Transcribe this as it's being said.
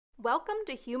Welcome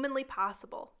to Humanly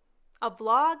Possible, a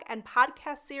vlog and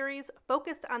podcast series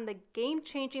focused on the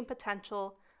game-changing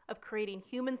potential of creating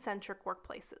human-centric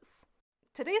workplaces.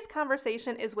 Today's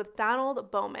conversation is with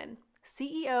Donald Bowman,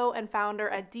 CEO and founder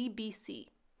at DBC,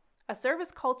 a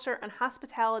service culture and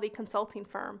hospitality consulting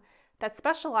firm that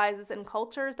specializes in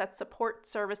cultures that support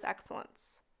service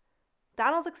excellence.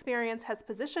 Donald's experience has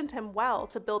positioned him well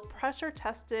to build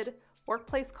pressure-tested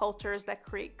workplace cultures that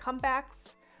create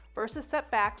comebacks versus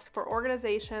setbacks for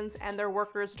organizations and their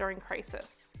workers during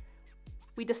crisis.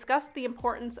 We discussed the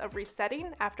importance of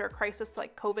resetting after a crisis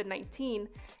like COVID-19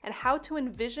 and how to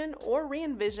envision or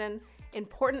re-envision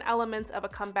important elements of a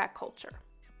comeback culture.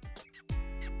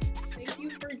 Thank you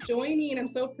for joining. I'm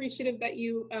so appreciative that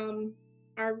you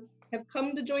have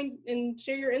come to join and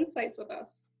share your insights with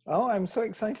us. Oh, I'm so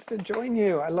excited to join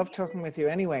you. I love talking with you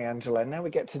anyway, Angela. Now we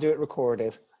get to do it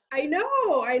recorded. I know.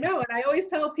 And I always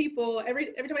tell people,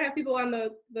 every time I have people on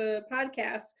the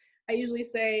podcast, I usually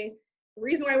say, the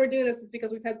reason why we're doing this is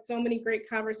because we've had so many great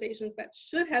conversations that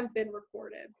should have been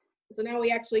recorded. So now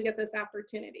we actually get this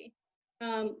opportunity.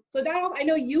 So Donald, I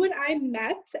know you and I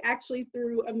met actually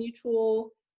through a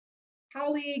mutual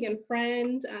colleague and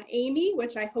friend, Amy,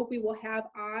 which I hope we will have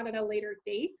on at a later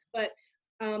date. But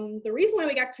the reason why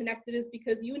we got connected is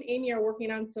because you and Amy are working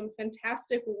on some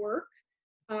fantastic work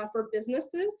for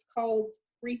businesses called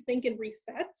Rethink and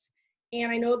Reset. And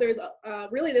I know there's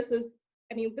this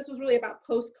was really about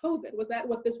post-COVID. Was that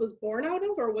what this was born out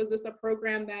of, or was this a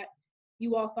program that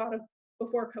you all thought of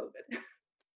before COVID?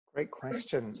 Great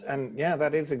question. And yeah,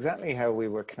 that is exactly how we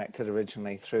were connected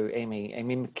originally, through Amy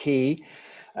McKee,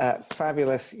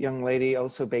 fabulous young lady,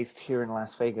 also based here in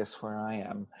Las Vegas, where I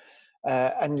am.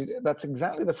 And that's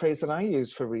exactly the phrase that I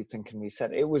use for Rethink and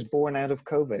Reset. It was born out of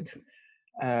COVID.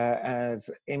 As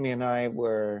Amy and I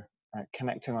were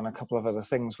connecting on a couple of other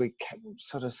things, we kept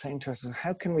sort of saying to ourselves,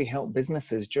 how can we help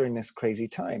businesses during this crazy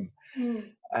time?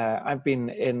 I've been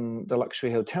in the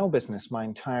luxury hotel business my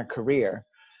entire career,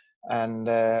 and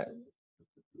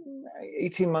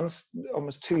 18 months,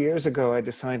 almost 2 years ago, I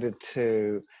decided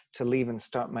to leave and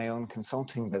start my own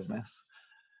consulting business.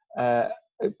 But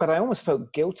I almost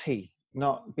felt guilty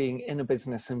not being in a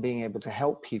business and being able to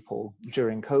help people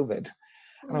during COVID.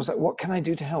 And I was like, what can I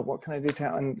do to help? What can I do to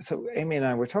help? And so Amy and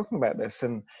I were talking about this,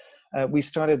 and we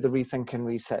started the Rethink and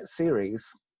Reset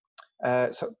series.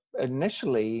 So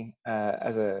initially,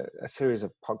 as a series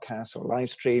of podcasts or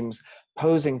live streams,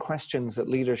 posing questions that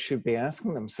leaders should be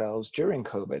asking themselves during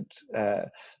COVID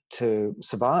to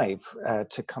survive,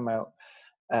 to come out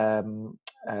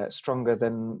stronger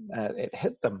than it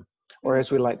hit them, or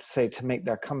as we like to say, to make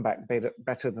their comeback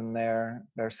better than their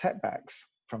setbacks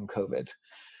from COVID.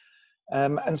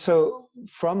 And so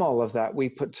from all of that, we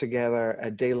put together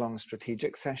a day-long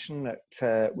strategic session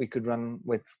that we could run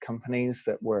with companies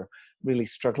that were really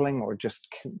struggling or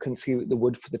just couldn't see the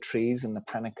wood for the trees in the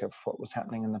panic of what was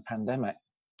happening in the pandemic.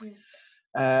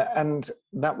 And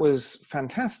that was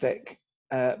fantastic.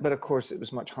 But of course, it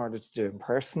was much harder to do in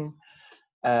person,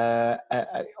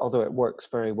 although it works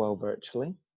very well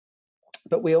virtually.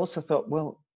 But we also thought,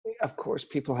 well, of course,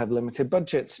 people have limited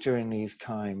budgets during these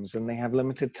times and they have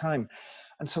limited time.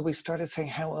 And so we started saying,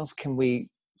 how else can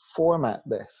we format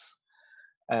this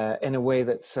in a way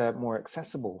that's more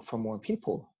accessible for more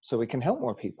people so we can help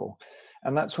more people?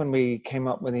 And that's when we came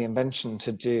up with the invention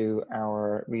to do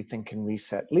our Rethink and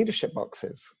Reset leadership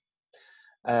boxes.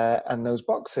 And those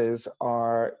boxes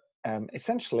are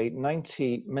essentially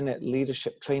 90-minute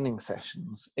leadership training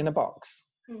sessions in a box.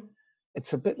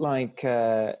 It's a bit like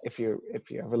if you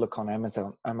ever look on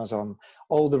Amazon,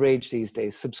 all the rage these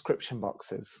days, subscription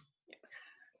boxes.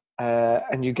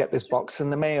 And you get this box in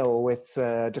the mail with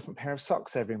a different pair of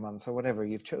socks every month or whatever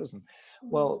you've chosen.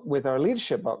 Well, with our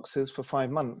leadership boxes for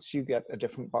 5 months, you get a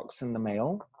different box in the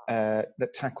mail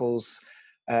that tackles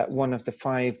one of the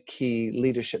 5 key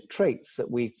leadership traits that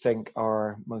we think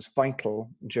are most vital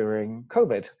during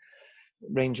COVID,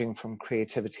 ranging from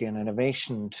creativity and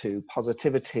innovation to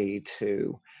positivity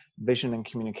to vision and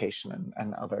communication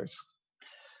and others.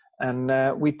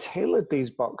 And we tailored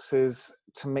these boxes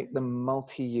to make them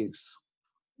multi-use,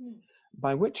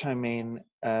 by which I mean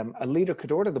a leader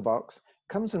could order the box,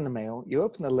 comes in the mail, you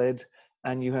open the lid,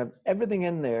 and you have everything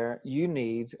in there you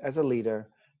need as a leader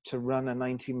to run a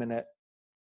 90-minute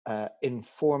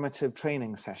informative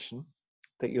training session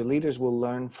that your leaders will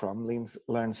learn from,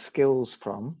 learn skills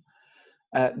from,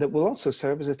 that will also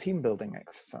serve as a team building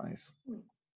exercise.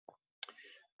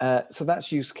 So that's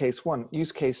use case 1.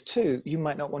 Use case 2, you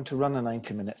might not want to run a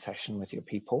 90-minute session with your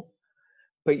people,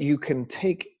 but you can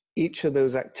take each of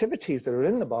those activities that are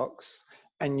in the box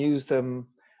and use them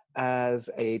as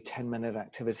a 10-minute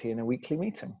activity in a weekly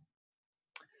meeting.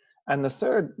 And the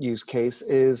third use case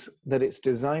is that it's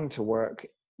designed to work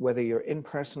whether you're in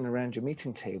person around your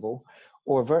meeting table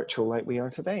or virtual like we are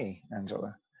today,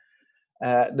 Angela.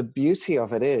 The beauty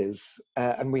of it is,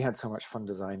 and we had so much fun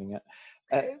designing it,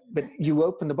 but you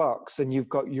open the box and you've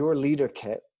got your leader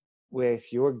kit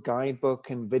with your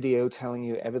guidebook and video telling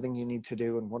you everything you need to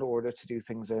do and what order to do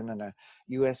things in, and a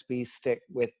USB stick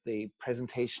with the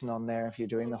presentation on there if you're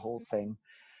doing the whole thing,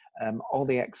 all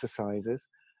the exercises.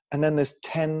 And then there's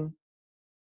 10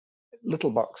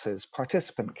 little boxes,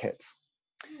 participant kits.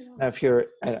 Now, if you're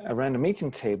around a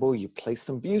meeting table, you place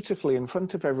them beautifully in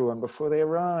front of everyone before they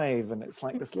arrive, and it's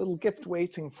like this little gift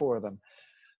waiting for them.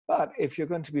 But if you're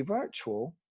going to be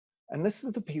virtual, and this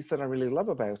is the piece that I really love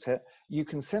about it, you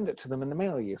can send it to them in the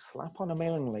mail. You slap on a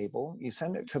mailing label, you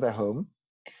send it to their home,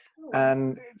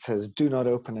 and it says, do not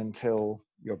open until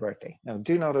your birthday. No,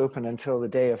 do not open until the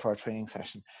day of our training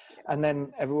session. And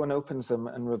then everyone opens them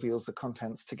and reveals the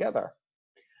contents together.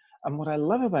 And what I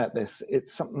love about this,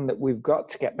 it's something that we've got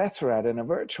to get better at in a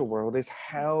virtual world, is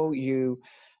how you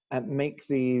make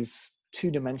these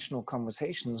two-dimensional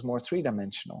conversations more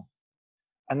three-dimensional.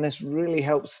 And this really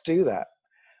helps do that.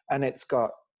 And it's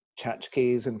got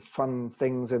tchotchkes and fun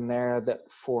things in there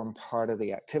that form part of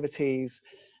the activities,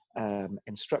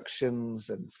 instructions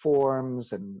and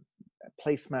forms and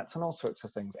placemats and all sorts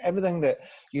of things. Everything that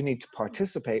you need to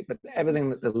participate, but everything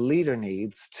that the leader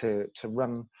needs to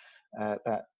run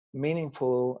that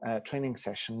meaningful training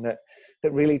session that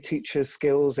really teaches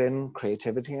skills in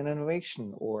creativity and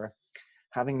innovation, or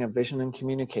having a vision and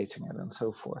communicating it, and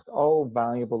so forth. All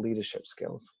valuable leadership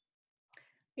skills.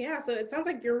 Yeah, so it sounds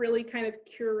like you're really kind of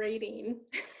curating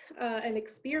an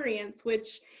experience,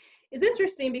 which is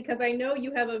interesting because I know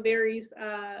you have a very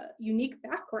unique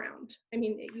background. I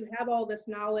mean, you have all this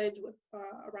knowledge with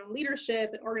around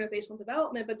leadership and organizational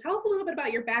development, but tell us a little bit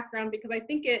about your background, because I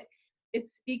think it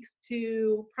speaks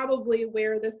to probably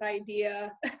where this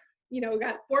idea,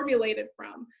 got formulated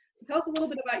from. So tell us a little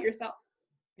bit about yourself.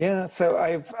 Yeah, so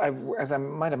I've, as I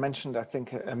might have mentioned, I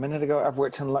think a minute ago, I've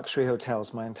worked in luxury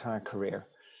hotels my entire career,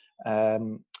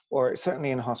 or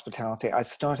certainly in hospitality. I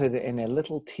started in a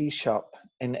little tea shop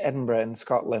in Edinburgh in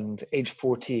Scotland, age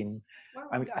 14. Wow.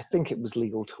 I mean, I think it was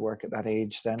legal to work at that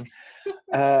age then.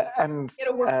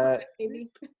 Maybe.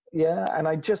 Yeah, and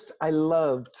I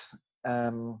loved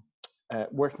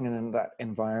working in that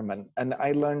environment. And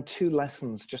I learned two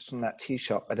lessons just from that tea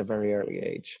shop at a very early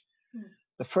age.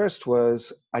 The first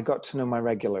was I got to know my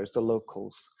regulars, the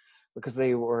locals, because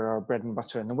they were our bread and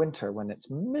butter in the winter when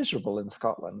it's miserable in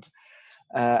Scotland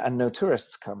and no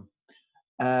tourists come.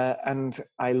 And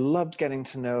I loved getting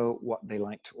to know what they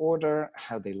liked to order,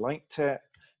 how they liked it.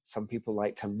 Some people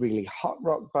liked a really hot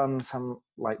rock bun, some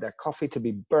like their coffee to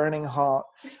be burning hot.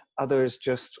 Others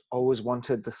just always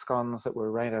wanted the scones that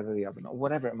were right out of the oven, or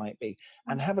whatever it might be,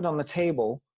 and have it on the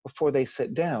table before they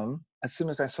sit down as soon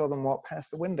as I saw them walk past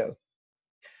the window.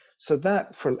 So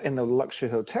that, in the luxury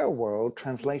hotel world,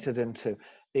 translated into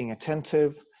being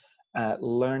attentive,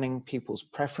 learning people's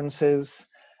preferences,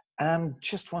 and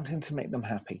just wanting to make them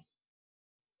happy.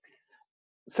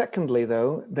 Secondly,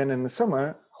 though, then in the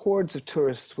summer, hordes of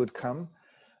tourists would come,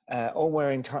 all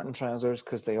wearing tartan trousers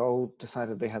because they all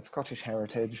decided they had Scottish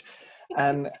heritage,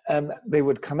 and they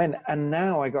would come in. And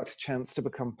now I got a chance to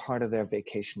become part of their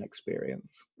vacation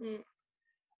experience.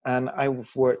 And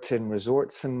I've worked in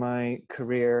resorts in my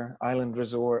career, island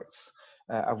resorts.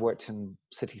 I've worked in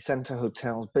city center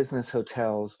hotels, business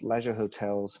hotels, leisure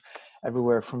hotels,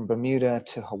 everywhere from Bermuda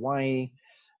to Hawaii,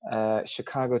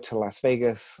 Chicago to Las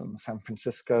Vegas, and San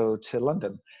Francisco to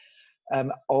London.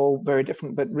 All very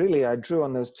different, but really I drew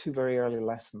on those two very early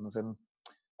lessons. And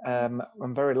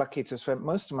I'm very lucky to have spent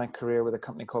most of my career with a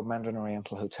company called Mandarin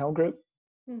Oriental Hotel Group,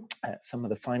 some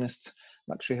of the finest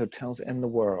luxury hotels in the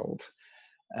world.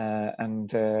 And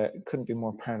couldn't be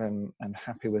more proud and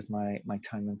happy with my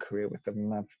time and career with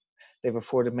them. They've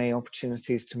afforded me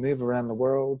opportunities to move around the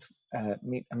world,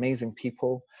 meet amazing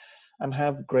people, and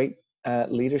have great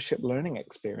leadership learning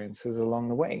experiences along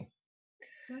the way.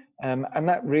 And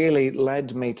that really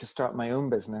led me to start my own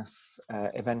business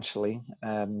eventually.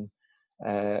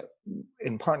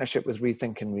 In partnership with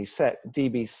Rethink and Reset,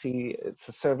 DBC, it's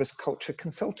a service culture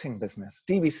consulting business.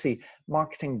 DBC,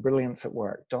 Marketing Brilliance at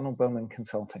Work, Donald Bowman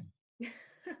Consulting.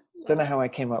 Don't know how I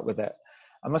came up with it.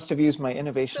 I must have used my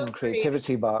innovation and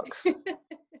creativity box.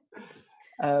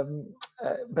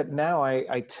 But now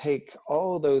I take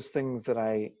all those things that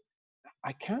I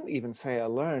can't even say I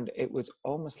learned. It was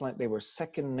almost like they were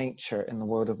second nature in the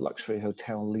world of luxury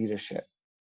hotel leadership,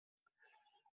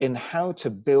 in how to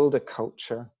build a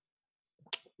culture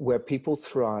where people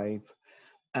thrive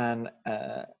and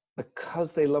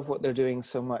because they love what they're doing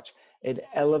so much, it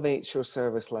elevates your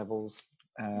service levels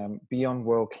beyond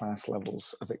world-class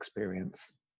levels of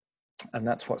experience. And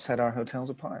that's what set our hotels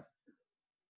apart.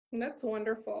 That's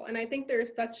wonderful. And I think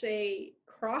there's such a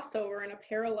crossover and a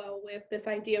parallel with this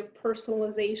idea of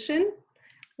personalization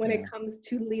when it comes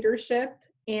to leadership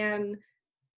and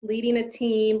leading a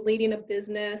team, leading a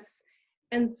business.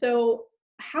 And so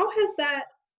how has that,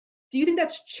 do you think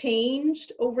that's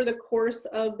changed over the course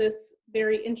of this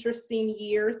very interesting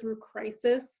year through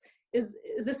crisis? Is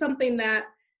this something that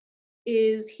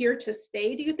is here to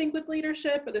stay, do you think, with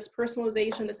leadership, or this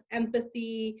personalization, this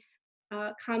empathy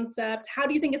concept? How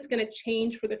do you think it's going to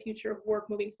change for the future of work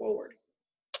moving forward?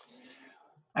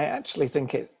 I actually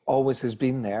think it always has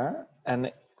been there,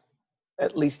 and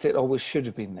at least it always should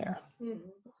have been there.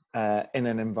 In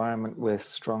an environment with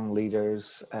strong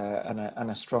leaders and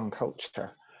a strong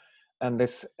culture. And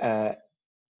this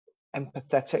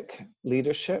empathetic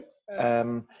leadership,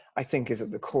 I think, is at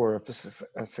the core of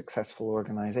a successful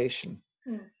organization.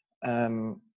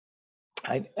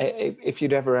 If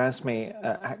you'd ever asked me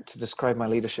to describe my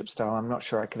leadership style, I'm not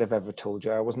sure I could have ever told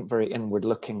you. I wasn't very inward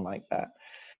looking like that.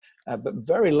 But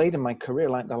very late in my career,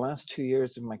 like the last 2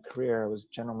 years of my career, I was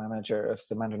general manager of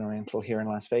the Mandarin Oriental here in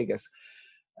Las Vegas.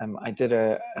 I did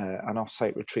an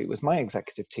offsite retreat with my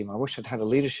executive team. I wish I'd had a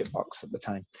leadership box at the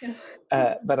time.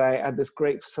 But I had this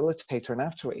great facilitator, and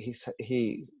after it,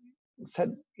 he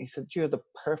said, "You're the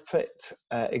perfect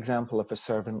example of a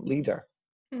servant leader."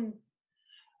 And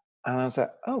I was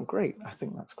like, "Oh, great! I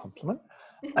think that's a compliment."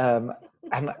 And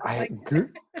I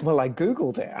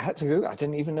Googled it. I had to Google. I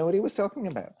didn't even know what he was talking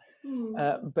about.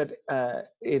 But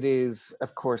it is,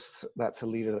 of course, that's a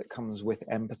leader that comes with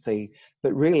empathy,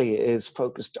 but really is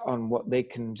focused on what they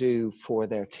can do for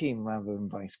their team rather than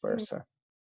vice versa.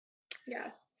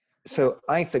 Yes. So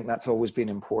I think that's always been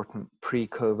important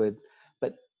pre-COVID,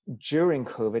 but during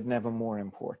COVID, never more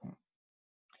important.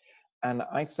 And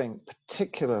I think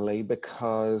particularly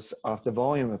because of the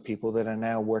volume of people that are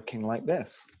now working like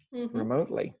this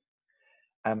remotely,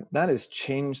 that has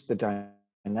changed the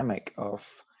dynamic of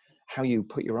how you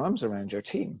put your arms around your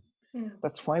team.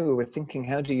 That's why we were thinking,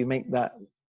 how do you make that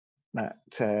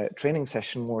training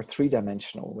session more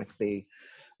three-dimensional with the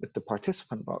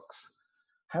participant box?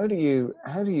 How do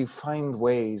you find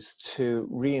ways to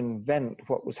reinvent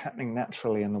what was happening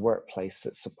naturally in the workplace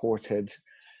that supported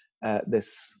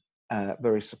this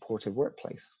very supportive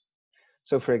workplace?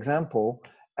 So, for example,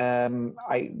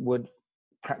 I would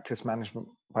practice management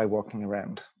by walking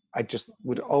around. I just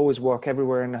would always walk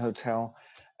everywhere in the hotel.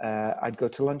 I'd go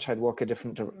to lunch, I'd walk a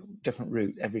different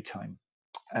route every time.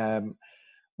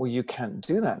 Well, you can't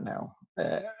do that now.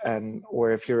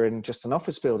 Or if you're in just an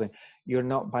office building, you're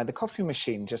not by the coffee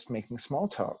machine just making small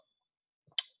talk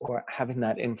or having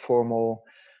that informal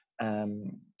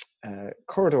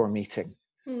corridor meeting,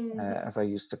 as I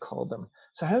used to call them.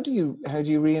 So how do you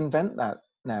reinvent that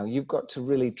now? You've got to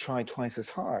really try twice as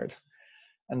hard.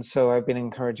 And so I've been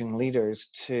encouraging leaders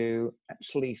to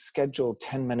actually schedule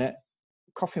 10-minute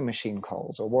coffee machine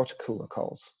calls or water cooler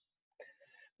calls,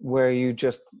 where you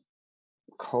just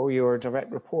call your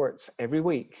direct reports every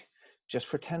week, just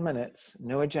for 10 minutes,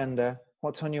 no agenda,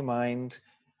 what's on your mind,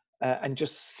 and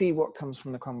just see what comes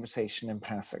from the conversation in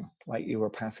passing, like you were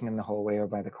passing in the hallway or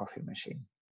by the coffee machine.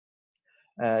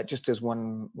 Just as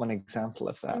one example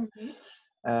of that.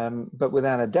 But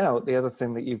without a doubt, the other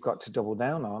thing that you've got to double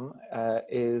down on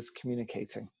is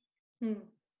communicating.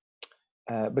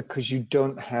 Because you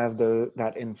don't have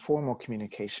that informal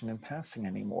communication in passing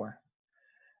anymore.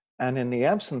 And in the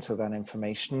absence of that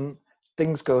information,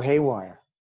 things go haywire.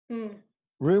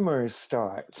 Rumors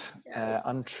start,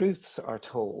 untruths are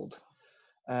told,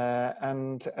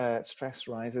 and stress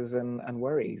rises and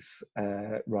worries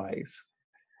rise.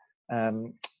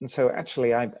 And so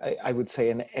actually, I would say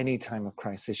in any time of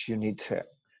crisis, you need to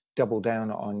double down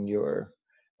on your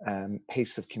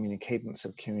pace of cadence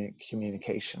of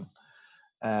communication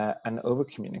and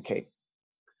over-communicate.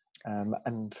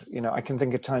 And, I can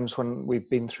think of times when we've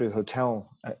been through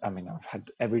I've had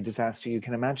every disaster you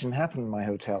can imagine happen in my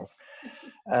hotels.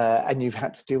 And you've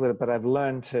had to deal with it, but I've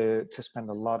learned to spend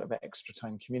a lot of extra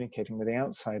time communicating with the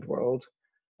outside world,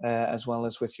 as well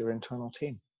as with your internal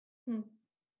team.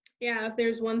 Yeah, if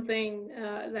there's one thing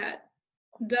that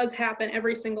does happen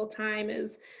every single time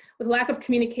is with lack of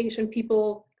communication,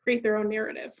 people create their own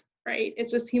narrative, right?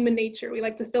 It's just human nature. We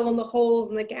like to fill in the holes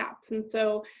and the gaps. And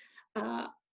so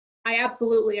I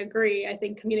absolutely agree. I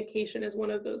think communication is one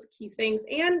of those key things,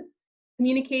 and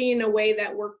communicating in a way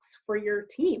that works for your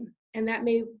team. And that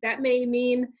may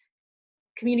mean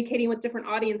communicating with different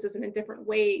audiences and in different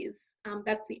ways.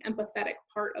 That's the empathetic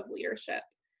part of leadership.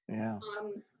 Yeah.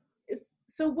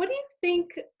 So what do you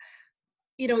think,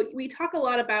 we talk a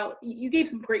lot about, you gave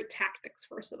some great tactics,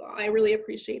 first of all. I really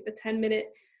appreciate the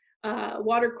 10-minute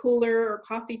water cooler or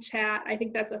coffee chat. I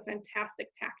think that's a fantastic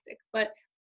tactic. But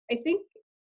I think,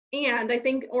 I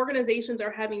think organizations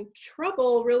are having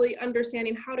trouble really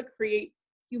understanding how to create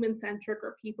human-centric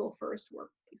or people-first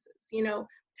workplaces.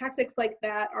 Tactics like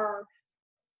that are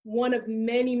one of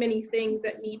many, many things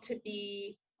that need to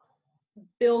be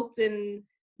built and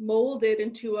molded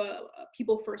into a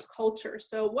people first culture.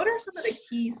 So what are some of the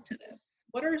keys to this?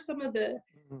 What are some of the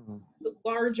Mhm.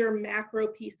 larger macro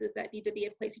pieces that need to be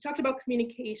in place? You talked about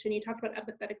communication, you talked about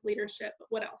empathetic leadership, but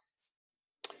what else?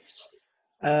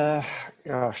 Uh,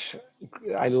 Gosh,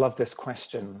 I love this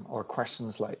question or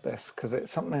questions like this because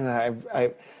it's something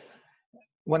that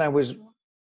when I was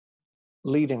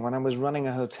when I was running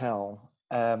a hotel,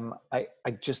 I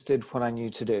just did what I knew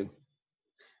to do.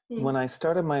 When I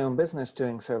started my own business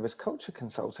doing service culture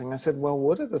consulting, I said, well,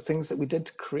 what are the things that we did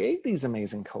to create these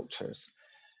amazing cultures?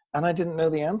 And I didn't know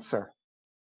the answer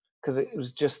because it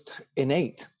was just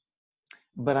innate.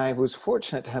 But I was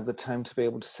fortunate to have the time to be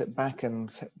able to sit back and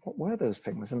say, what were those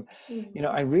things? And,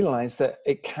 I realized that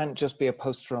it can't just be a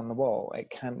poster on the wall. It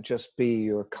can't just be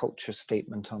your culture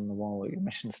statement on the wall or your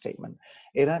mission statement.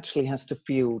 It actually has to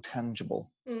feel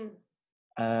tangible.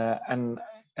 And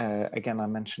again, I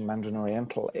mentioned Mandarin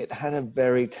Oriental. It had a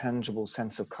very tangible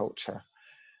sense of culture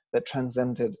that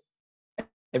transcended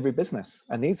every business.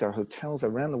 And these are hotels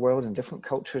around the world in different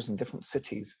cultures and different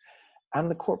cities and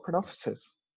the corporate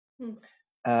offices.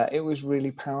 It was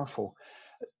really powerful.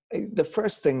 The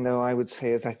first thing, though, I would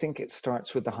say is I think it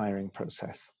starts with the hiring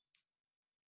process.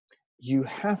 You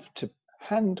have to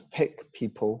handpick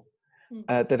people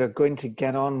that are going to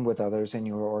get on with others in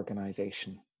your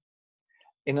organization.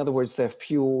 In other words, they're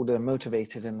fueled, they're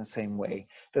motivated in the same way.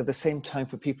 They're the same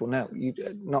type of people. Now,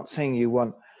 you're not saying you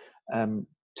want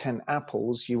 10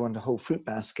 apples, you want a whole fruit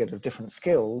basket of different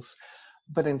skills,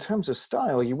 but in terms of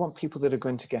style, you want people that are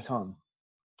going to get on.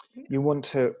 You want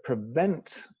to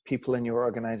prevent people in your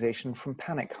organization from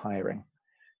panic hiring,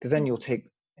 because then you'll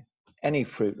take any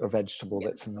fruit or vegetable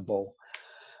that's in the bowl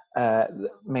that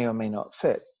may or may not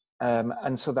fit.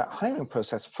 And so that hiring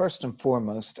process, first and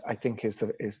foremost, I think is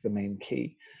the main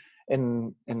key.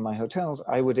 In my hotels,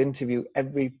 I would interview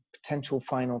every potential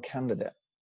final candidate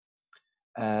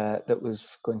that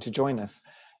was going to join us,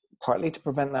 partly to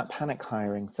prevent that panic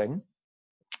hiring thing,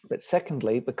 but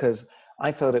secondly, because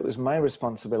I felt it was my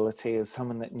responsibility as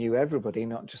someone that knew everybody,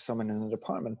 not just someone in the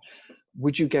department.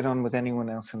 Would you get on with anyone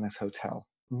else in this hotel,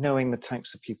 knowing the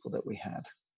types of people that we had?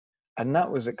 And that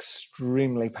was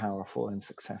extremely powerful and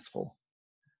successful.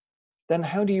 Then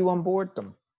how do you onboard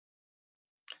them?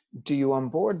 Do you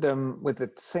onboard them with the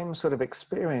same sort of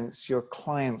experience your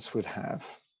clients would have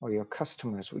or your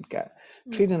customers would get?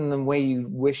 Treating them the way you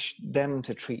wish them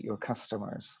to treat your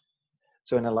customers.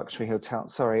 So in a luxury hotel,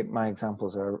 sorry, my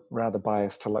examples are rather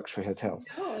biased to luxury hotels.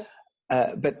 No.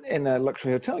 But in a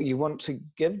luxury hotel, you want to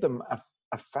give them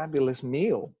a fabulous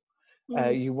meal.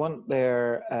 You want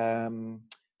their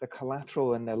the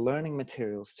collateral and their learning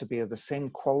materials to be of the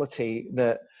same quality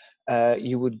that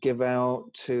you would give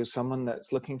out to someone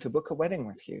that's looking to book a wedding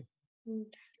with you.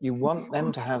 You want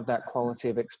them to have that quality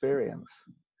of experience.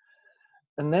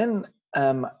 And then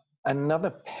another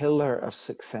pillar of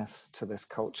success to this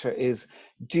culture is,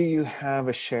 do you have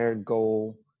a shared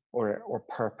goal or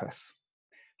purpose?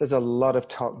 There's a lot of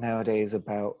talk nowadays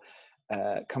about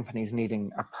companies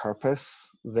needing a purpose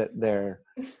that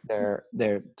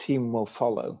their team will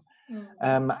follow.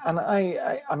 And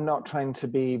I'm not trying to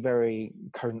be very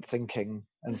current thinking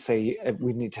and say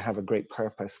we need to have a great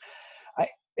purpose.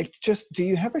 It's just, do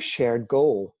you have a shared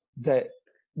goal that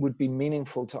would be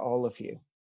meaningful to all of you?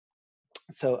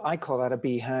 So I call that a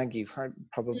BHAG. You've heard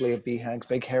probably of BHAGs,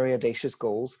 big, hairy, audacious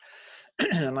goals.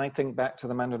 And I think back to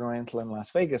the Mandarin Oriental in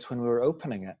Las Vegas when we were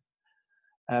opening it.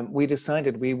 We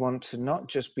decided we want to not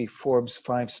just be Forbes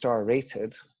 5-star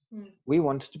rated. We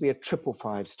wanted to be a triple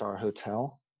 5-star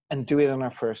hotel and do it in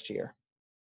our first year.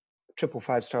 Triple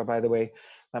 5-star, by the way,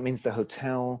 that means the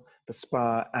hotel, the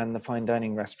spa, and the fine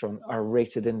dining restaurant are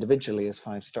rated individually as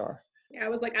 5-star. Yeah, I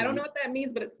was like, I don't know what that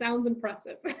means, but it sounds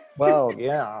impressive. Well,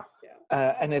 yeah.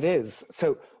 And it is.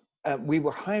 So we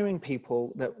were hiring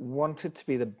people that wanted to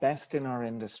be the best in our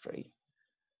industry.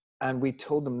 And we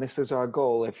told them, this is our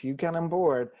goal. If you get on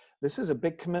board, this is a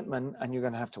big commitment and you're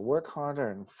going to have to work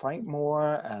harder and fight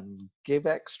more and give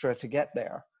extra to get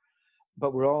there.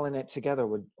 But we're all in it together.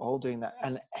 We're all doing that.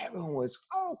 And everyone was,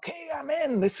 okay, I'm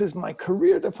in. This is my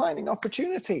career defining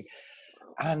opportunity.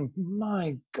 And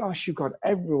my gosh, you got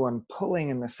everyone pulling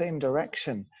in the same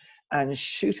direction and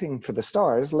shooting for the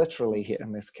stars, literally here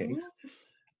in this case.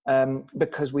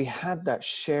 because we had that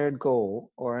shared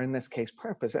goal, or in this case,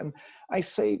 purpose. And I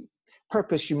say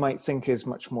purpose, you might think is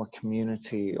much more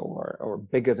community or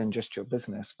bigger than just your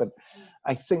business, but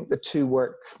I think the two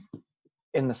work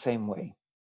in the same way.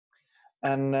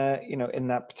 And, in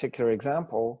that particular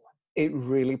example, it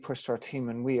really pushed our team,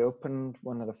 and we opened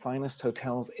one of the finest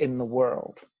hotels in the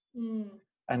world. Mm.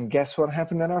 And guess what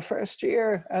happened in our first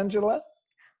year, Angela?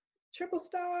 Triple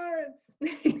stars.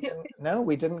 No,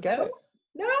 we didn't get it.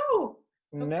 No.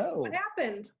 No. Okay, what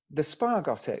happened? The spa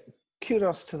got it.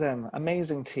 Kudos to them.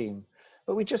 Amazing team.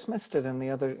 But we just missed it in the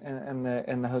other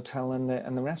in the hotel and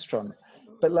the restaurant.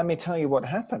 But let me tell you what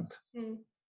happened.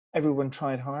 Everyone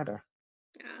tried harder.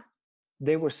 Yeah.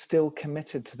 They were still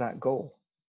committed to that goal.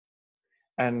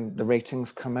 And the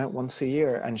ratings come out once a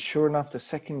year. And sure enough, the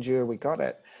second year we got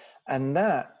it. And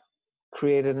that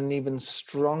created an even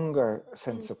stronger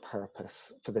sense of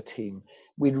purpose for the team.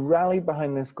 We'd rallied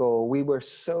behind this goal. We were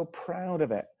so proud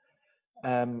of it.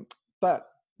 But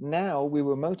now we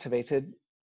were motivated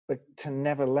to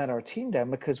never let our team down,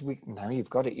 because now you've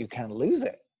got it, you can't lose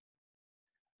it.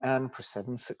 And for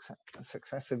 7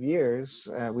 successive years,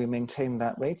 we maintained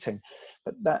that rating.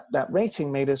 But that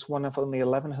rating made us one of only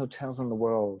 11 hotels in the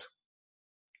world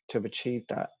to have achieved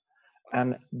that.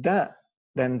 And that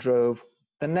then drove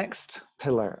the next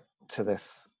pillar to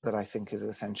this that I think is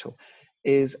essential,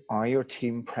 is, are your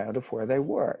team proud of where they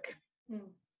work?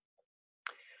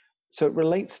 So it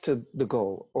relates to the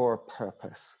goal or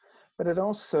purpose, but it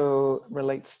also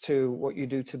relates to what you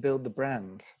do to build the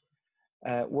brand,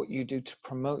 what you do to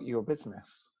promote your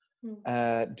business.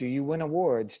 Do you win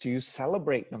awards? Do you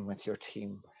celebrate them with your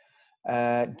team?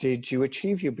 Did you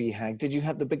achieve your BHAG? Did you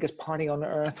have the biggest party on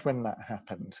earth when that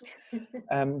happened?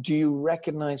 Do you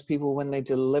recognize people when they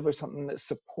deliver something that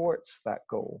supports that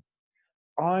goal?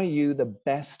 Are you the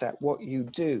best at what you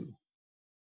do?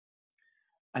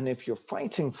 And if you're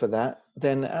fighting for that,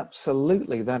 then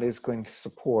absolutely that is going to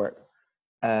support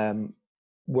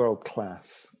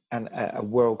world-class and a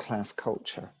world-class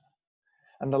culture.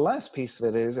 And the last piece of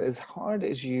it is, as hard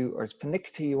as you, or as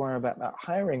pernickety you are about that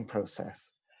hiring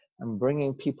process and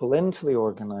bringing people into the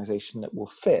organization that will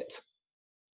fit,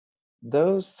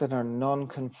 those that are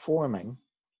non-conforming,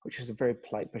 which is a very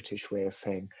polite British way of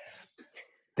saying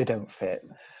they don't fit,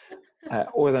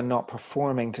 or they're not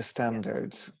performing to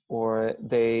standards, or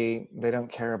they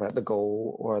don't care about the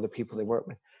goal or the people they work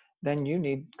with, then you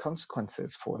need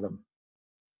consequences for them,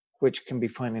 which can be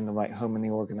finding the right home in the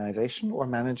organization or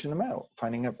managing them out,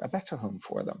 finding a better home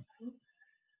for them.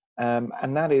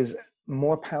 And that is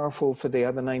more powerful for the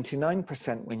other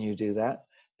 99% when you do that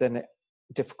than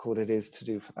difficult it is to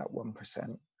do for that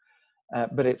 1%.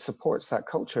 But it supports that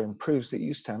culture and proves that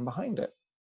you stand behind it.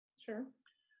 Sure.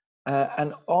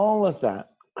 And all of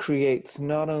that creates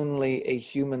not only a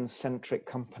human-centric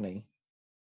company.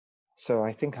 So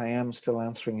I think I am still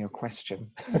answering your question.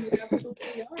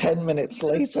 10 minutes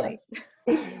later.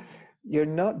 You're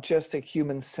not just a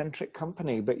human-centric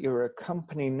company, but you're a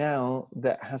company now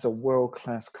that has a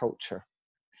world-class culture.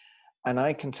 And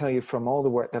I can tell you from all the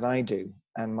work that I do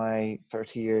and my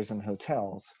 30 years in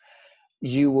hotels,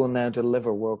 you will now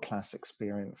deliver world-class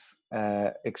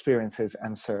experiences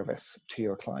and service to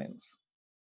your clients.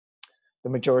 The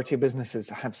majority of businesses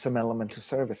have some element of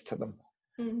service to them.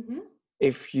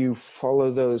 If you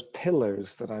follow those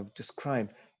pillars that I've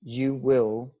described, you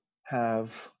will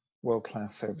have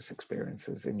world-class service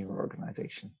experiences in your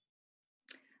organization.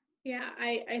 Yeah,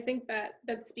 I think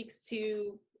that speaks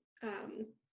to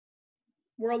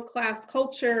world-class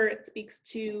culture. It speaks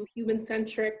to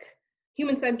human-centric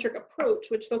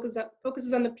approach, which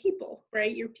focuses on the people,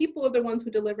 right? Your people are the ones who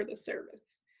deliver the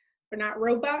service. They're not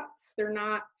robots. They're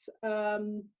not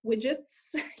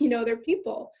widgets. They're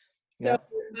people. So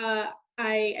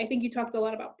I think you talked a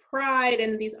lot about pride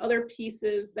and these other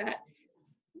pieces that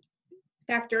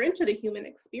factor into the human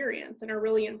experience and are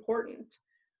really important.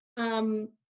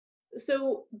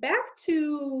 So back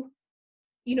to,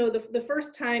 the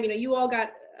first time, you all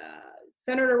got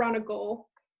centered around a goal,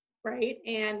 right?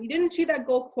 And you didn't achieve that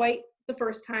goal quite the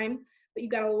first time, but you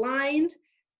got aligned,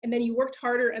 and then you worked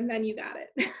harder, and then you got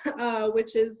it,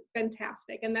 which is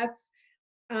fantastic. And that's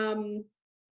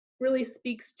really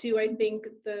speaks to, I think,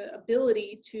 the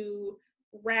ability to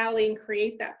rally and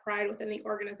create that pride within the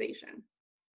organization.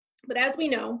 But as we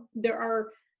know, there are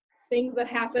things that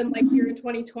happen, like here in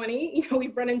 2020,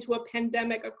 we've run into a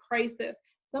pandemic, a crisis,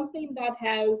 something that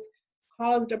has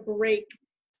caused a break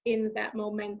in that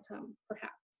momentum,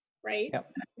 perhaps, right?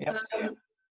 Yep.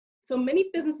 So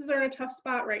many businesses are in a tough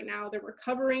spot right now. They're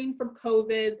recovering from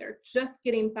COVID. They're just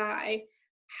getting by.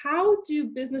 How do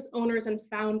business owners and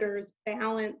founders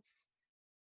balance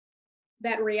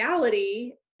that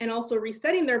reality and also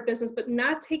resetting their business, but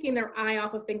not taking their eye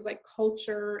off of things like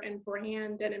culture and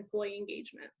brand and employee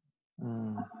engagement.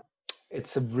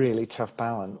 It's a really tough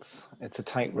balance. It's a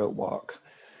tightrope walk.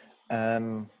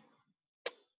 I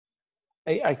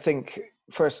think,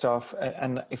 first off,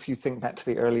 and if you think back to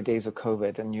the early days of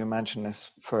COVID and you imagine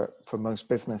this for most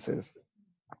businesses,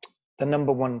 the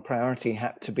number one priority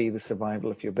had to be the survival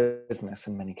of your business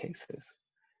in many cases.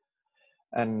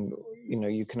 And,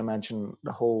 you can imagine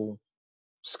the whole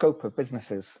scope of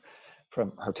businesses,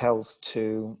 from hotels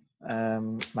to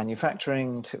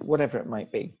manufacturing to whatever it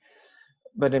might be.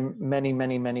 But in many,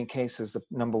 many, many cases, the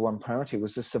number one priority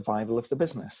was the survival of the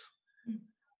business.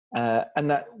 And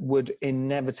that would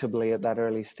inevitably, at that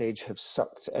early stage, have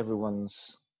sucked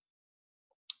everyone's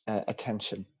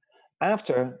attention.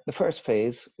 After the first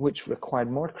phase, which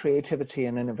required more creativity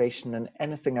and innovation than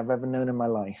anything I've ever known in my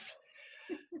life,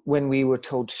 when we were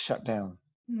told to shut down.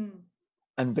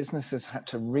 And businesses had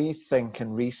to rethink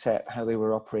and reset how they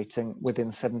were operating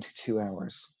within 72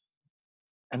 hours.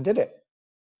 And did it.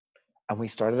 And we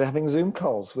started having Zoom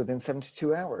calls within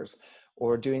 72 hours,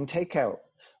 or doing takeout,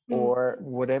 or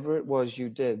whatever it was you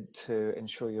did to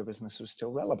ensure your business was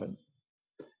still relevant.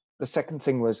 The second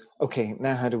thing was, okay,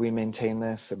 now how do we maintain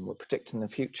this? And we're predicting the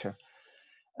future.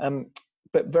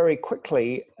 But very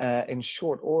quickly, in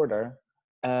short order,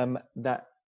 that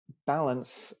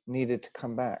balance needed to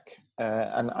come back.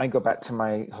 And I go back to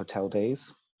my hotel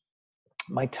days.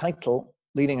 My title,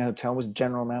 leading a hotel, was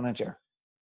general manager.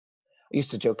 I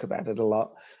used to joke about it a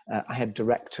lot. I had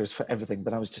directors for everything,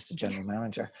 but I was just a general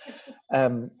manager.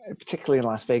 Particularly in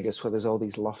Las Vegas, where there's all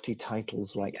these lofty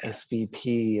titles like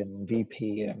SVP and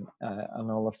VP and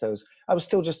all of those. I was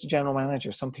still just a general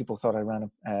manager. Some people thought I ran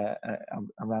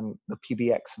the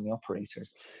PBX and the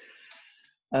operators.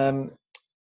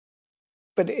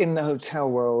 But in the hotel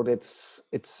world, it's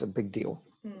a big deal.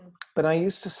 But I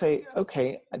used to say,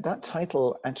 okay, that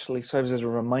title actually serves as a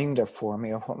reminder for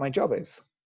me of what my job is.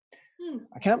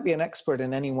 I can't be an expert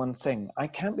in any one thing. I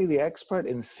can't be the expert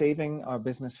in saving our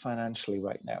business financially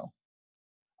right now.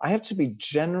 I have to be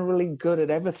generally good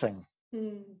at everything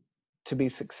to be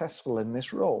successful in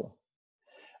this role.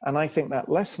 And I think that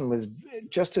lesson was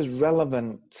just as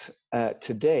relevant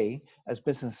today as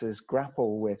businesses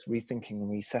grapple with rethinking and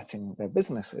resetting their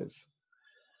businesses,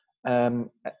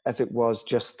 as it was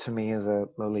just to me as a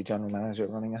lowly general manager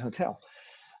running a hotel.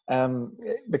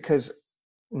 Because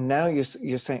now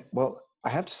you're saying, well, I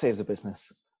have to save the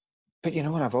business, but you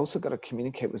know what? I've also got to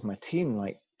communicate with my team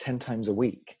like 10 times a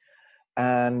week.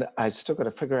 And I've still got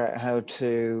to figure out how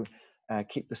to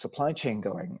keep the supply chain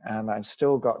going. And I've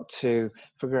still got to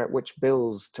figure out which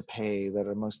bills to pay that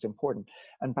are most important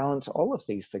and balance all of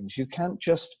these things. You can't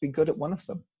just be good at one of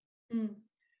them.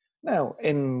 Now,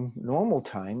 in normal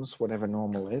times, whatever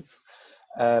normal is,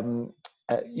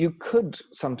 you could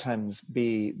sometimes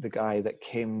be the guy that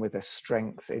came with a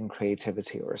strength in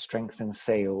creativity or a strength in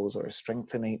sales or a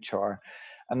strength in HR.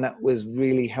 And that was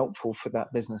really helpful for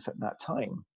that business at that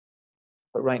time.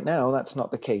 But right now, that's not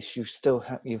the case. You still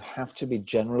have to be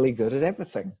generally good at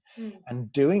everything and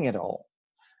doing it all.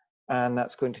 And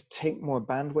that's going to take more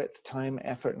bandwidth, time,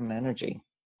 effort, and energy.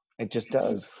 It just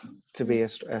does to be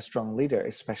a strong leader,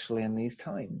 especially in these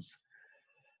times.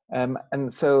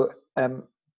 And so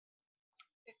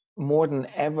more than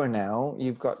ever now,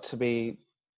 you've got to be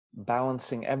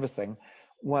balancing everything.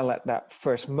 While at that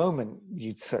first moment,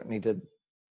 you certainly did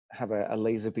have a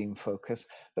laser beam focus,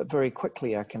 but very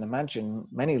quickly I can imagine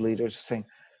many leaders saying,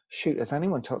 shoot, has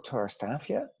anyone talked to our staff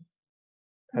yet?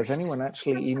 Has anyone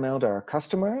actually emailed our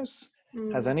customers?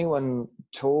 Has anyone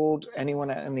told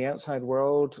anyone in the outside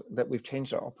world that we've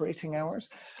changed our operating hours?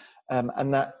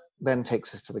 And that then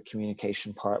takes us to the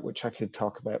communication part, which I could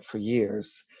talk about for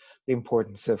years, the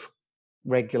importance of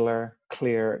regular,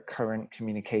 clear, current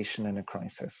communication in a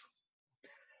crisis.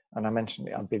 And I mentioned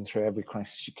I've been through every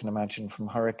crisis you can imagine, from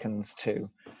hurricanes to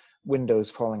windows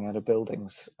falling out of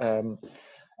buildings.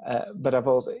 But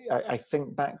I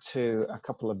think back to a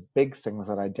couple of big things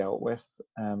that I dealt with.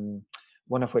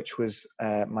 One of which was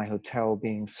my hotel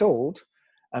being sold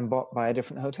and bought by a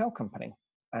different hotel company,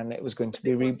 and it was going to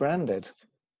be rebranded.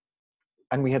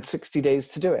 And we had 60 days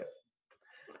to do it.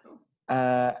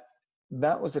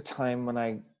 That was a time when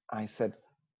I said,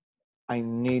 I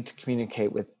need to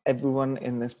communicate with everyone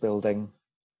in this building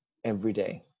every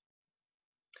day.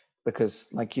 Because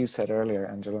like you said earlier,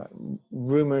 Angela,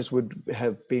 rumors would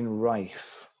have been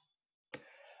rife.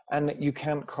 And you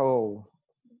can't call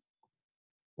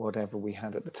whatever we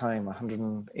had at the time,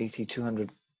 180,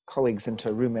 200 colleagues into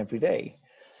a room every day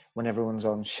when everyone's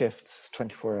on shifts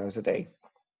 24 hours a day.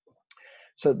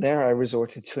 So there I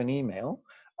resorted to an email.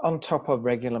 On top of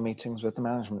regular meetings with the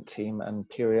management team and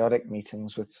periodic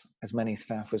meetings with as many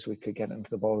staff as we could get into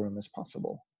the ballroom as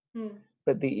possible. Hmm.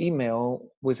 But the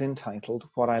email was entitled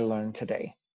What I Learned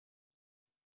Today.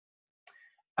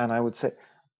 And I would say,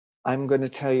 I'm going to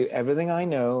tell you everything I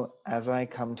know as I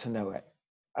come to know it.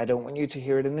 I don't want you to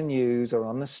hear it in the news or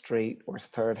on the street or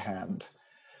third hand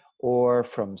or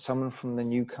from someone from the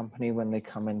new company when they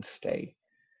come in to stay.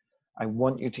 I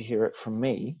want you to hear it from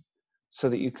me so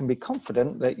that you can be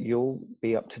confident that you'll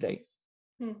be up to date.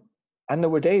 Hmm. And there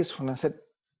were days when I said,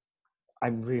 I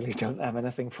really don't have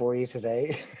anything for you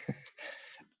today.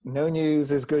 No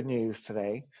news is good news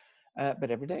today. But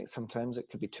every day, sometimes it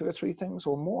could be 2 or 3 things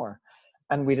or more.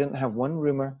 And we didn't have one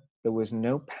rumor. There was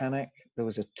no panic. There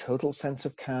was a total sense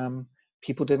of calm.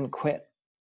 People didn't quit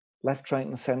left, right,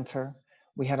 and center.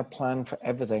 We had a plan for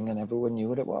everything and everyone knew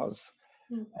what it was.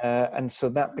 Hmm. And so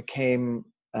that became,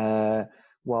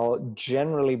 while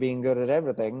generally being good at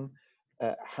everything,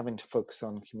 having to focus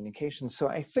on communication. So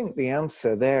I think the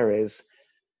answer there is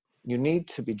you need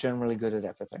to be generally good at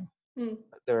everything. Hmm.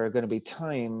 There are going to be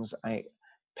times, I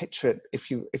picture it, if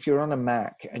you're on a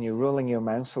Mac and you're rolling your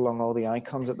mouse along all the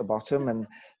icons at the bottom and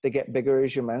they get bigger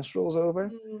as your mouse rolls over,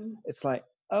 Hmm. it's like,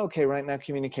 okay, right now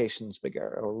communication's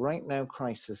bigger, or right now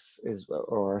crisis is,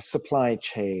 or supply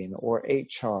chain, or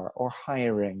HR, or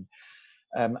hiring.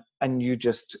 And you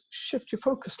just shift your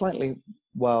focus slightly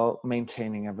while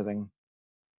maintaining everything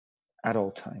at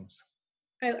all times.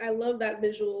 I love that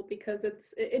visual because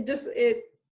it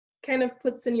kind of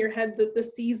puts in your head the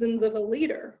seasons of a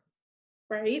leader,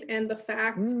 right? And the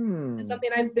fact, and Mm.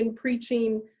 something I've been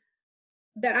preaching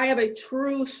that I have a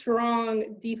true,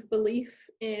 strong, deep belief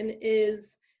in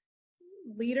is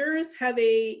leaders have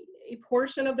a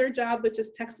portion of their job which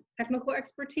is technical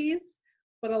expertise,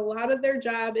 but a lot of their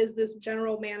job is this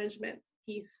general management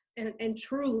piece and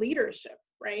true leadership,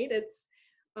 right? It's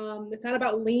not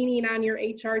about leaning on your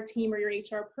HR team or your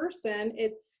HR person.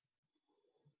 It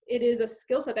is a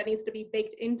skill set that needs to be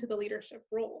baked into the leadership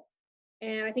role.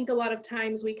 And I think a lot of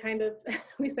times we kind of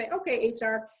we say, okay,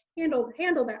 HR,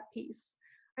 handle that piece.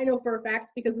 I know for a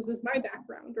fact because this is my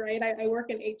background, right? I work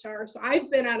in HR, so I've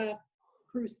been on a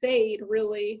crusade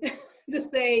really to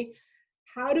say,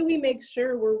 how do we make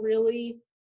sure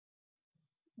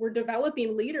we're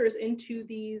developing leaders into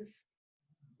these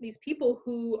people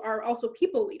who are also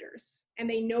people leaders, and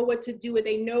they know what to do, and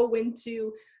they know when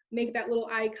to make that little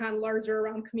icon larger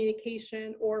around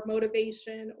communication or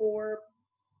motivation or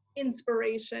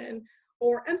inspiration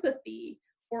or empathy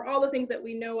or all the things that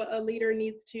we know a leader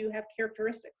needs to have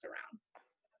characteristics around.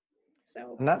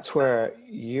 So And that's where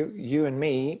you and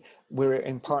me, we're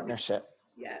in partnership.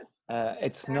 yes,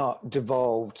 It's not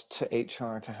devolved to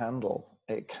HR to handle.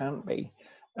 It can't be.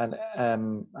 And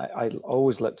I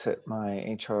always looked at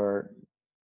my HR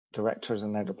directors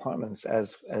and their departments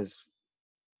as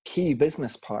key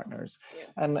business partners. yeah.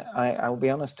 And I'll be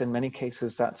honest, in many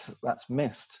cases, that's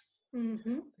missed.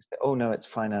 Mm-hmm. Oh no, it's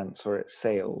finance or it's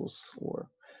sales or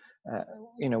uh,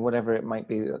 whatever it might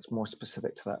be that's more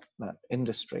specific to that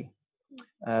industry.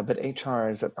 But HR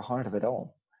is at the heart of it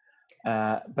all.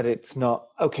 But it's not,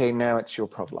 okay, now it's your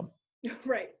problem.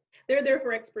 Right. They're there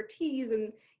for expertise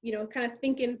and, kind of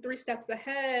thinking 3 steps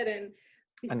ahead and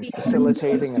And being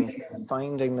facilitating and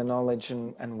finding the knowledge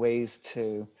and ways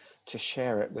to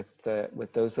share it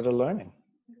with those that are learning.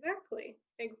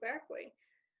 exactly.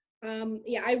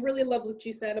 Yeah, I really love what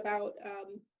you said about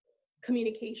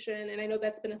communication, and I know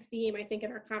that's been a theme I think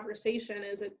in our conversation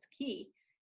is it's key.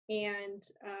 And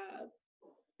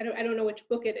I don't know which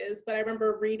book it is, but I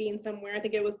remember reading somewhere, I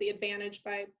think it was The Advantage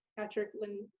by Patrick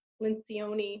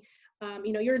Lencioni.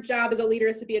 Your job as a leader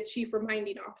is to be a chief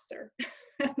reminding officer.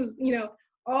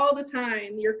 All the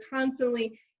time, you're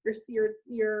constantly,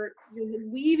 you're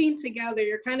weaving together,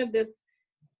 you're kind of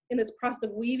in this process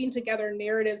of weaving together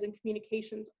narratives and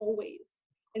communications always,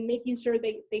 and making sure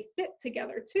they fit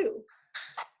together too.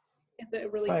 It's a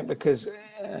really Right, because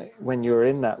when you're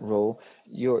in that role,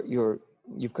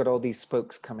 you've got all these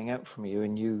spokes coming out from you,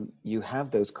 and you have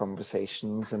those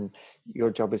conversations, and your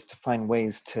job is to find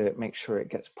ways to make sure it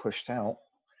gets pushed out,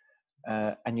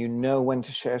 and you know when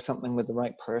to share something with the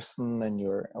right person, and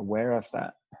you're aware of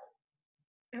that.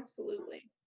 absolutely.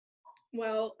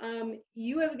 Well,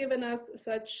 you have given us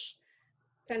such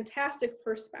fantastic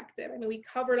perspective. I mean, we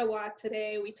covered a lot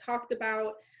today. We talked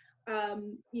about,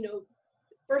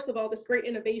 first of all, this great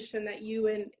innovation that you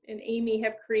and Amy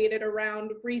have created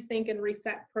around Rethink and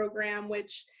Reset program,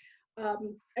 which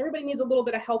everybody needs a little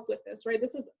bit of help with this, right?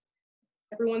 This is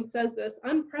everyone says this,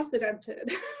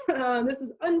 unprecedented. This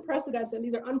is unprecedented.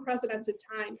 These are unprecedented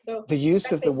times. So the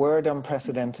use of the word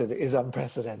unprecedented is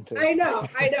unprecedented. I know.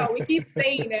 We keep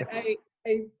saying it.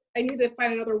 I need to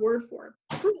find another word for it.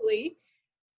 Truly,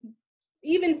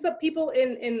 even some people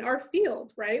in our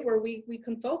field, right, where we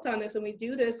consult on this and we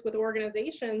do this with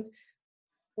organizations,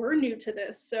 we're new to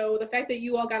this. So the fact that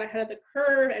you all got ahead of the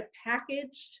curve and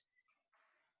packaged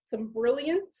some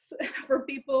brilliance for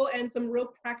people and some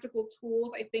real practical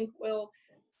tools, I think will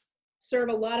serve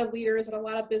a lot of leaders and a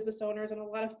lot of business owners and a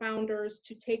lot of founders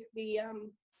to take the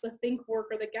think work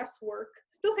or the guesswork.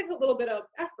 Still takes a little bit of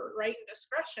effort, right, and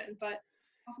discretion, but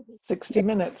 60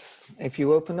 minutes. If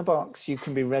you open the box, you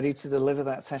can be ready to deliver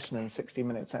that session in 60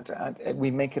 minutes.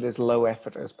 We make it as low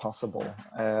effort as possible,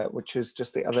 which is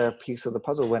just the other piece of the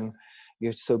puzzle when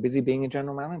you're so busy being a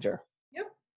general manager. Yep,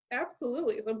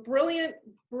 absolutely. It's a brilliant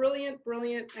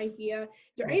idea. Is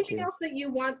there anything else that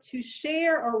you want to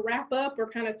share or wrap up or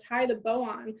kind of tie the bow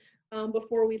on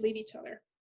before we leave each other?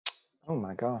 Oh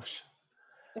my gosh.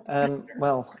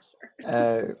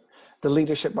 The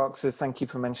leadership boxes, thank you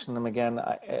for mentioning them again.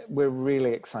 We're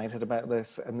really excited about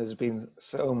this, and there's been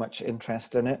so much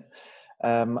interest in it.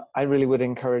 I really would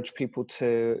encourage people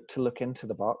to look into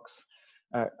the box,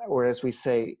 or as we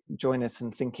say, join us in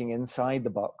thinking inside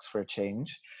the box for a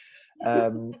change.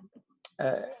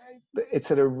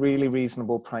 It's at a really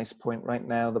reasonable price point right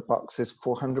now. The box is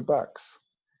 $400.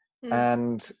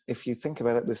 And if you think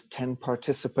about it, there's 10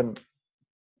 participant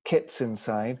kits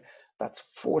inside. That's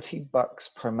 $40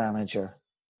 per manager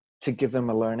to give them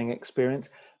a learning experience,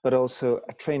 but also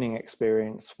a training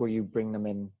experience where you bring them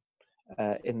in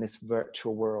this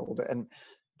virtual world. And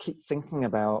keep thinking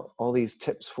about all these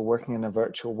tips for working in a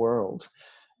virtual world.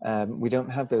 We don't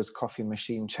have those coffee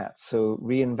machine chats, so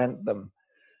reinvent them.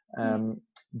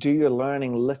 Do your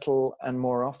learning little and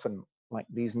more often, like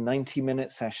these 90-minute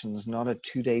sessions, not a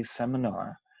 2-day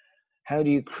seminar. How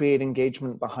do you create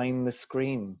engagement behind the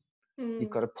screen? You've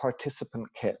got a participant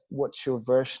kit. What's your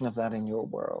version of that in your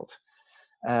world?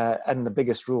 And the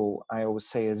biggest rule I always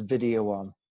say is video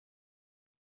on.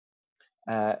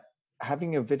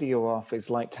 Having your video off is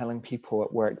like telling people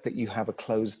at work that you have a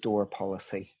closed door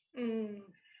policy.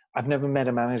 I've never met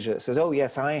a manager that says, oh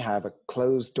yes, I have a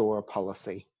closed door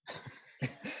policy.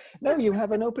 No, you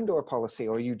have an open door policy,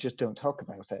 or you just don't talk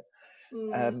about it.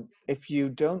 If you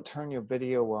don't turn your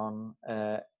video on,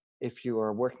 if you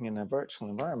are working in a virtual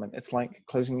environment, it's like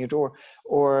closing your door,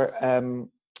 or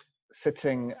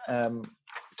sitting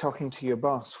talking to your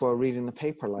boss while reading the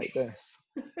paper like this.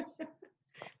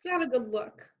 It's not a good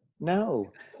look.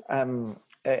 No.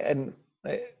 And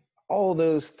all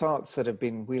those thoughts that have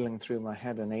been wheeling through my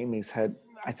head and Amy's head,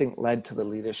 I think led to the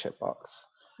leadership box.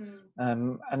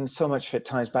 And so much of it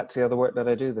ties back to the other work that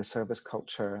I do, the service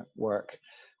culture work.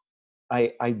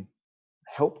 I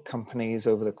help companies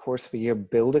over the course of a year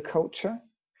build a culture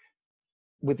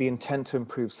with the intent to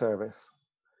improve service.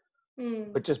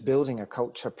 But just building a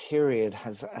culture, period,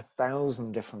 has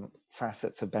 1,000 different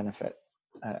facets of benefit,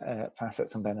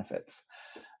 facets and benefits,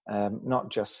 not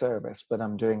just service, but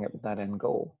I'm doing it with that end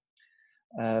goal.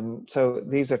 So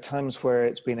these are times where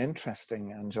it's been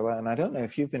interesting, Angela, and I don't know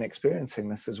if you've been experiencing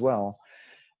this as well,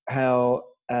 how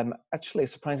actually a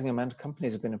surprising amount of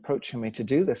companies have been approaching me to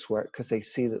do this work because they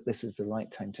see that this is the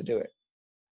right time to do it.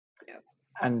 Yes.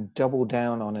 And double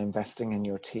down on investing in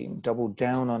your team, double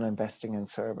down on investing in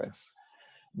service,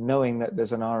 knowing that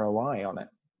there's an ROI on it,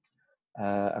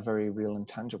 a very real and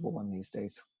tangible one these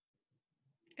days.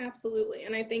 Absolutely.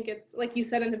 And I think it's, like you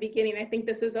said in the beginning, I think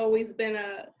this has always been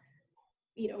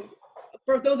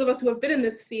for those of us who have been in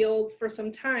this field for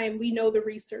some time, we know the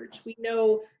research, we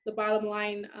know the bottom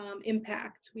line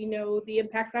impact, we know the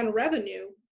impact on revenue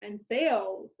and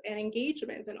sales and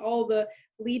engagement and all the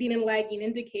leading and lagging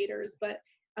indicators. But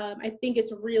I think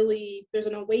it's really, there's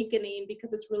an awakening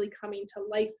because it's really coming to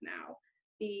life now.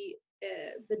 The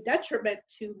detriment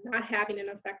to not having an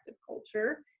effective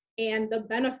culture and the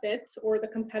benefit or the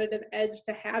competitive edge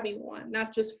to having one,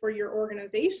 not just for your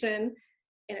organization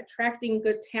and attracting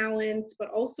good talent, but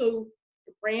also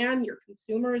your brand, your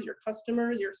consumers, your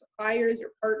customers, your suppliers,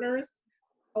 your partners.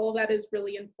 All of that is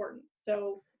really important.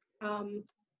 So my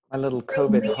little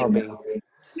COVID hobby,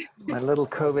 my little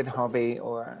COVID hobby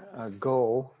or a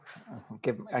goal,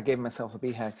 I gave myself a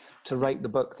BHAG to write the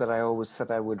book that I always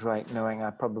said I would write, knowing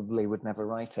I probably would never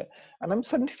write it. And I'm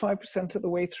 75% of the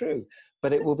way through,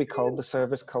 but it will be called The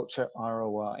Service Culture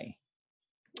ROI.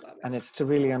 And it's to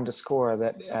really underscore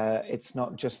that it's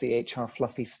not just the HR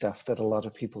fluffy stuff that a lot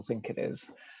of people think it is.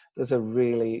 There's a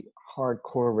really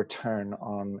hardcore return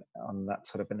on that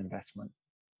sort of an investment.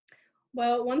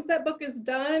 Well, once that book is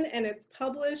done and it's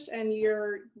published and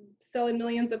you're selling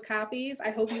millions of copies,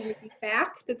 I hope you will be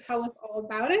back to tell us all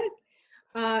about it.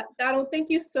 Donald, thank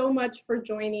you so much for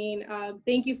joining.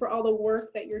 Thank you for all the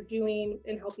work that you're doing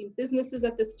in helping businesses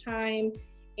at this time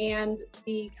and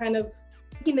the kind of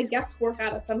taking the guesswork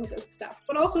out of some of this stuff,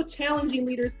 but also challenging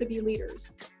leaders to be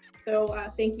leaders. So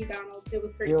thank you, Donald. It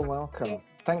was great. You're welcome.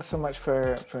 Thanks so much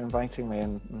for inviting me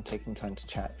and taking time to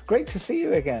chat. It's great to see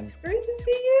you again. Great to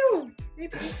see you.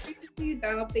 Great to see you,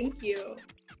 Donald. Thank you.